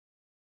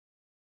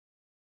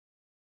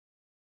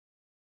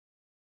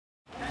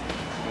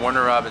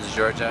Warner Robbins,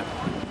 Georgia.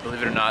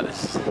 Believe it or not,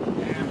 this is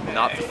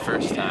not the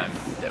first time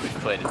that we've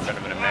played in front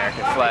of an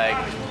American flag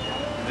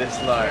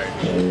this large.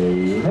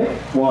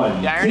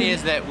 The irony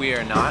is that we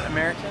are not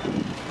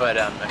American, but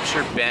I'm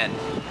sure Ben,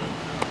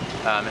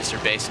 Mr.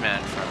 Bassman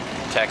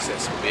from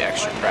Texas, will be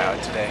extra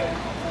proud today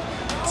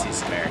because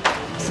he's American.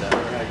 So.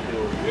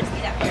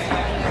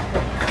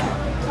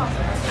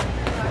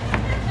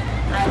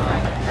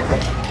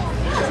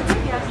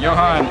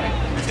 Johan,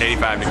 it's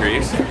 85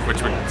 degrees,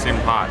 which would seem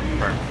hot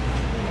for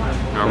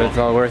normal. But it's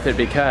all worth it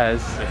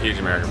because it's a huge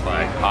American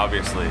flag,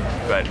 obviously.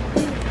 But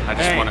I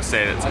just want to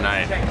say that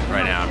tonight,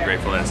 right now, I'm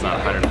grateful that it's not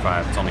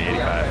 105, it's only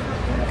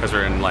 85. Because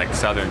we're in like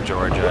southern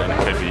Georgia and it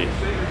could be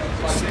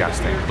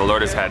disgusting. The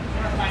Lord has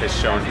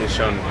shown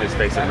his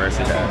face of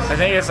mercy to us. I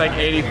think it's like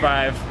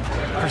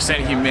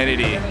 85%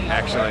 humidity,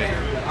 actually.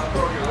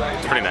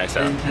 It's pretty nice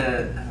out.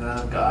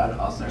 God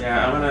also.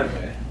 Yeah, I'm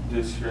gonna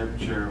do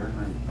scripture with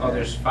my... Oh,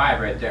 there's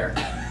 5 right there.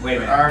 Wait a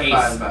minute. There are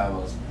 5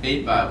 Bibles.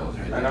 8 Bibles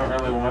right there. I don't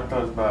really want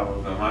those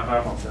Bibles though. My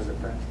Bible says it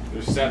best.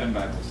 There's 7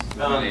 Bibles.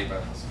 Not 8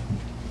 Bibles.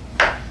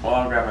 Well,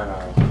 I'll grab my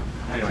Bible.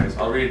 Anyways,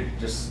 I'll read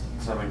just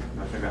something,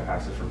 I think that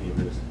passage from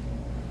Hebrews.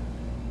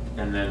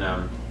 And then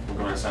we'll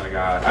go into Son of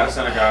God. Out of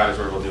Son of God is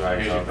where we'll do I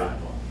Exalt Thee.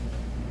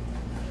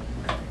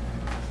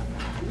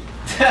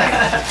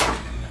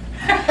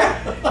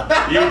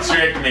 You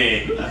tricked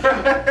me.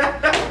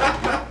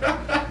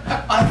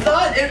 I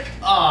thought it.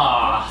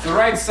 It's the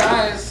right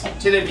size.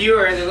 To the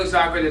viewer, it looks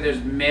awkward that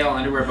there's male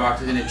underwear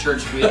boxes in a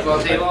church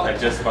baseball table. I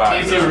just bought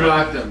TJ just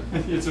bought them.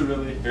 It's a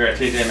really. You're at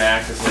TJ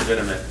Maxx, it's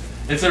legitimate.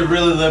 It's a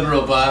really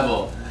liberal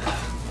Bible.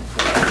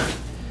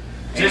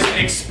 Just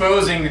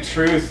exposing the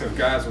truth of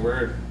God's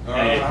word.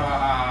 Hey.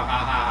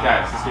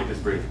 Guys, let's keep this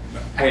brief.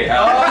 Hey,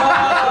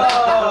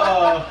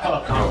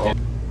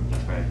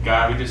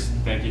 God, we just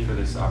thank you for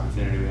this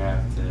opportunity we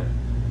have to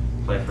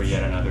play for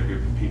yet another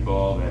group of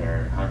people that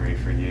are hungry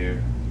for you.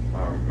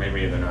 Or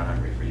maybe they're not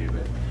hungry for you,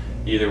 but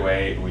either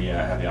way, we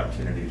have the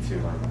opportunity to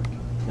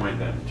point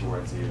them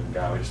towards you. And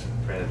God, we just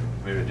pray that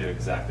we would do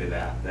exactly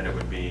that, that it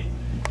would be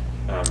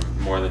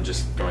more than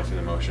just going through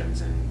the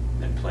motions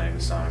and playing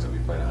the songs that we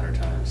played 100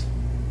 times.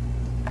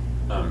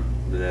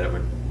 That it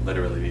would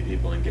literally be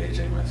people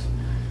engaging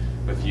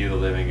with you, the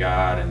living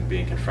God, and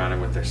being confronted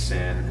with their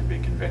sin and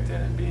being convicted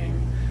and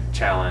being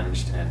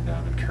challenged and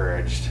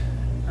encouraged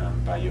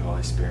by you,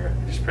 Holy Spirit.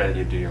 We just pray that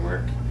you do your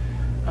work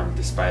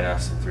despite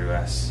us and through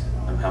us.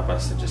 Help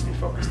us to just be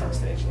focused on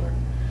stage, Lord.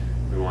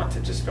 We want to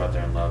just go out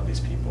there and love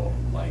these people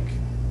like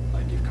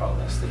you've called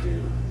us to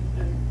do.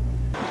 And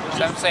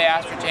some say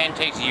aspartame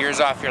takes years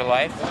off your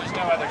life.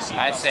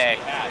 I say,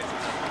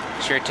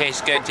 sure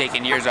tastes good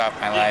taking years off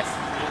my life.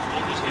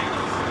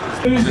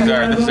 This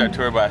is our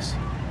tour bus.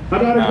 How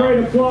about a great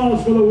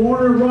applause for the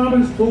Warner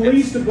Robbins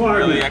Police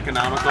Department? Really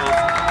economical.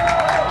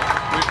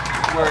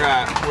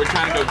 We're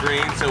trying to go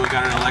green, so we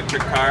got an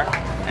electric car,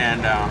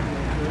 and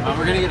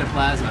we're gonna get a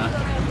plasma.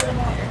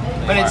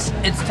 But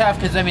it's tough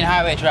because I mean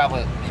highway travel.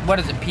 What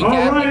is it? Peak All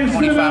at right, like it's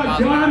 25 about miles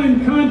an God hour.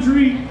 and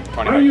country.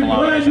 25 Are you glad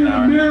kilometers you're an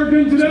hour.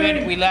 American So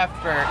today? we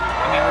left for. I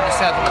mean we're just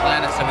south of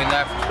Atlanta, so we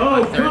left Oh,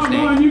 on Thursday.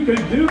 come on, you can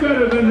do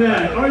better than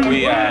that. Are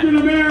you glad you're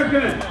an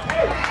American?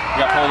 We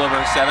got pulled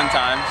over 7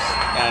 times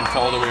and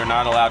told that we were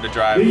not allowed to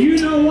drive Do you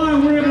know why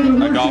we're able to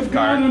worship golf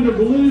cart. God under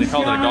blue They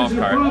called it a skies golf in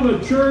cart front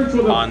of a church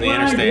with a on the flag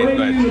interstate, waving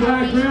but in the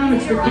background?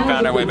 It's because we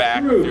found our of way the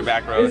back truth. through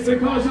back roads. It's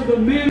because of the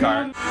men.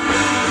 Car.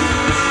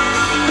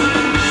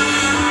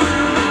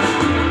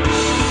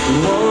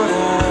 Worn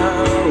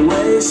out,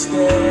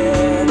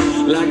 wasted,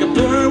 like a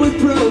bird with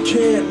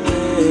broken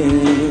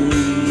wings.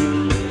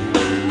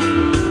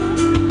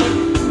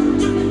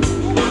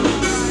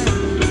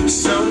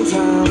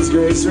 Sometimes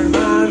grace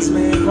reminds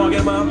me, fuck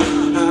him up,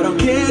 I don't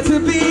get to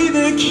be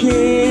the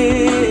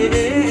king.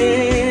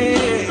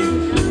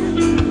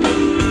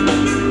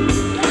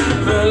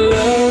 The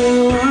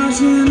love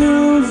watching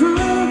over.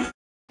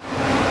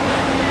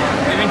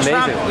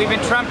 We've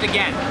been trumped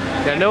again.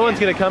 Now no one's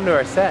gonna come to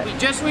our set. We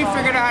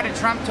figured out how to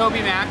trump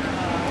Toby Mac.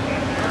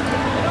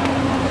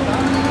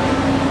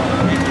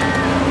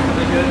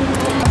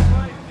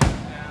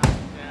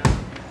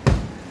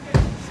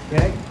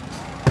 Okay.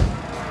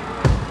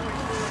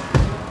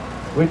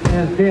 Which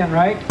is Ben,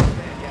 right?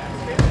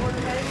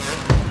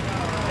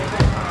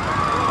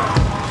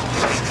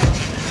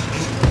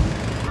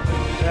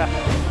 Yeah.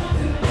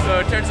 So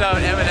it turns out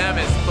Eminem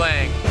is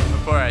playing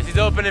before us. He's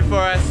opening for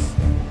us.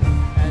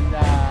 And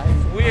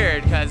it's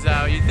weird because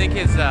you think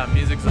his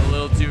music's a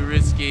little too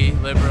risky,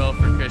 liberal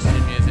for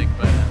Christian music,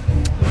 but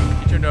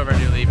he turned over a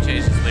new leaf,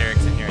 changed his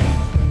lyrics, and here he is.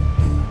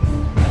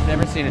 I've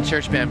never seen a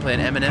church band play an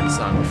Eminem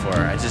song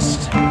before.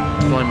 It's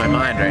blowing my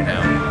mind right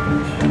now.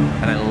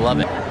 And I love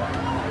it.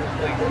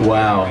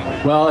 Wow.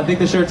 Well, I think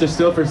the shirts are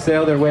still for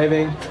sale. They're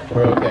waving.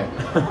 We're okay.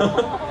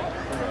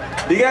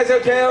 You guys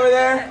okay over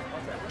there?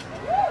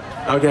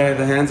 Okay,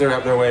 the hands are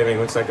up, they're waving.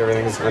 Looks like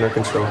everything's under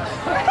control.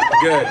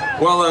 Good.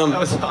 Well, That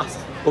was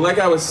awesome. well, like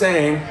I was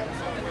saying,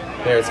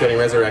 there, it's getting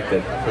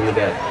resurrected from the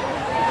dead.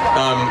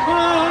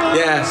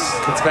 Yes,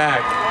 it's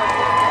back.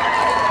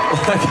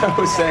 like I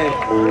was saying,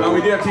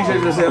 we do have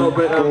t-shirts for sale,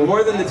 but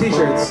more than the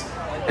t-shirts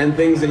and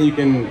things that you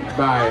can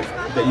buy,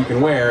 that you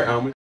can wear,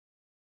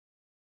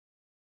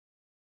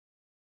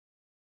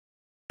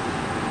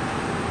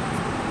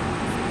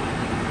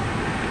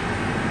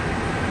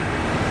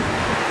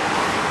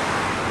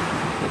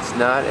 It's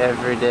not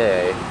every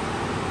day.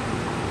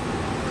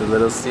 The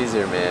Little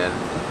Caesar man.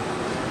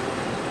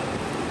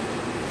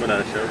 We're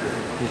not a show.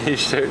 He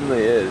certainly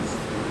is.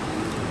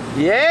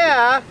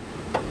 Yeah!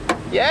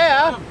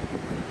 Yeah!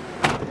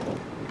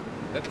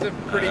 That's a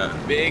pretty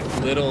big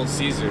Little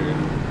Caesar.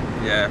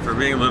 Yeah, for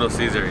being Little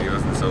Caesar, he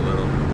wasn't so little.